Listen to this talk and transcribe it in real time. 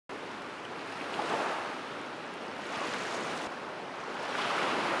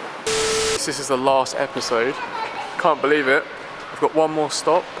this is the last episode. Can't believe it. I've got one more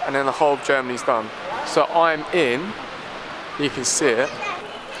stop and then the whole of Germany's done. So I'm in, you can see it,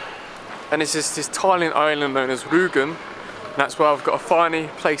 and it's just this tiny island known as Rügen, and that's where I've got to finally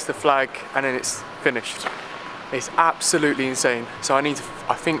place the flag and then it's finished. It's absolutely insane. So I need to,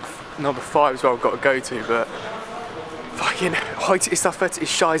 I think number 5 is where I've got to go to, but fucking, heute ist das Wetter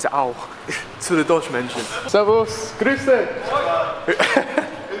ist scheiße auch. Zu der Deutschmenschen. Servus, grüß dich.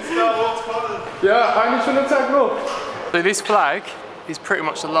 Ja, eine schöne Tag noch. So this flag is pretty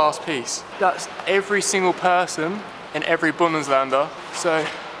much the last piece. That's every single person in every Bundesländer. So,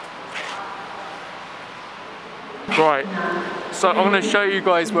 right. So I'm going to show you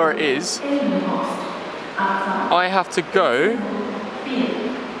guys where it is. I have to go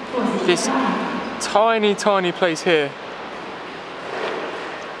this tiny place here,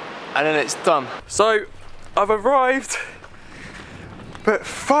 and then it's done. So I've arrived, but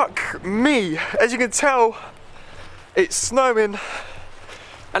fuck me, as you can tell it's snowing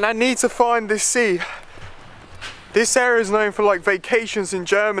and I need to find this sea. This area is known for like vacations in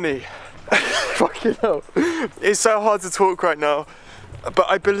Germany. Fucking hell, it's so hard to talk right now, but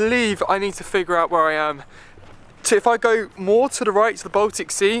I believe I need to figure out where I am. So if I go more to the right to the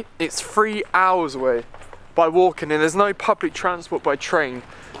Baltic Sea, it's 3 hours away by walking, and there's no public transport by train.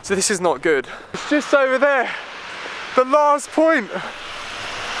 So this is not good. It's just over there, the last point.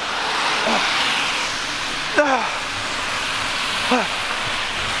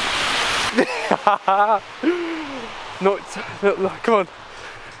 Not, come on.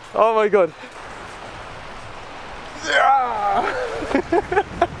 Oh my God.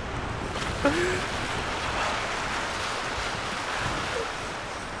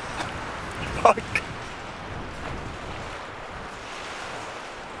 Fuck.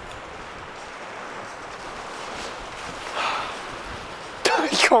 I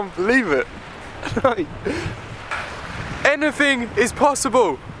can't believe it. Anything is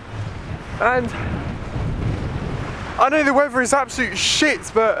possible. And I know the weather is absolute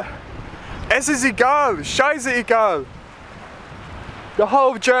shit, but es ist egal, scheiße egal. The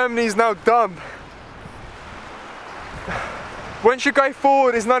whole of Germany is now done. Once you go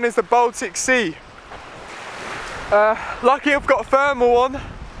forward, it's known as the Baltic Sea. Lucky I've got a thermal on,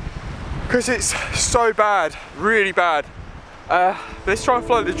 because it's so bad, really bad. Let's try and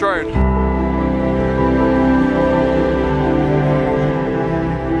fly the drone.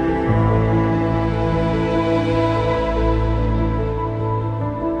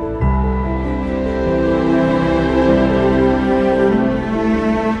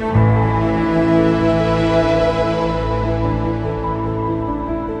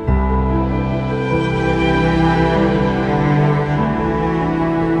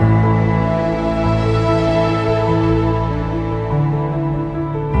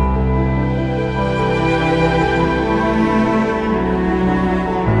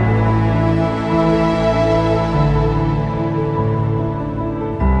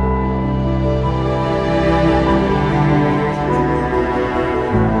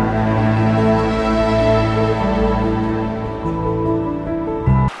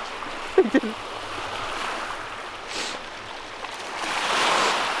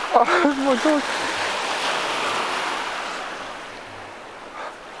 Oh my God.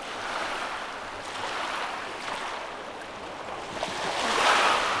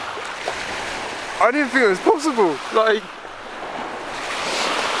 I didn't think it was possible. Like,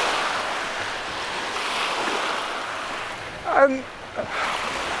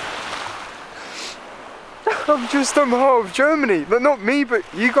 I've just done the whole of Germany. Not me, but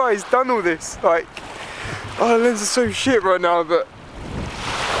you guys done all this. Like, oh, the lens is so shit right now, but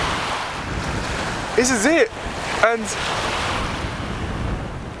this is it. And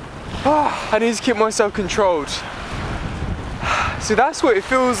I need to keep myself controlled. So that's what it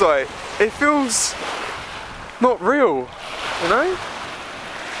feels like. It feels not real, you know?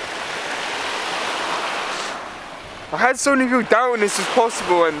 I had so many people doubting this was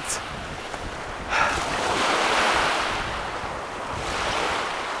possible, and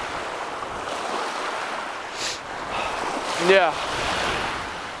yeah.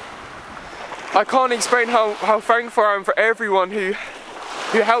 I can't explain how thankful I am for everyone who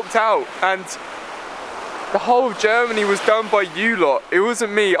helped out, and the whole of Germany was done by you lot. It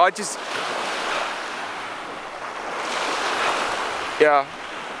wasn't me. Yeah,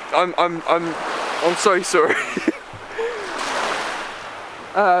 I'm so sorry.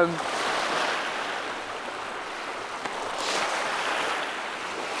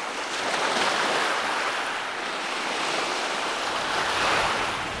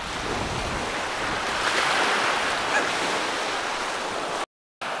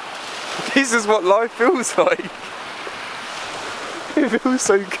 This is what life feels like. It feels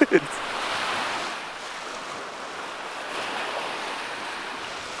so good.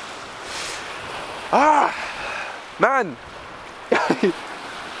 Ah, man.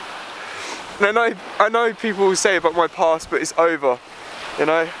 I know people will say about my past, but it's over, you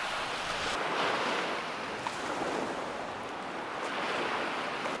know.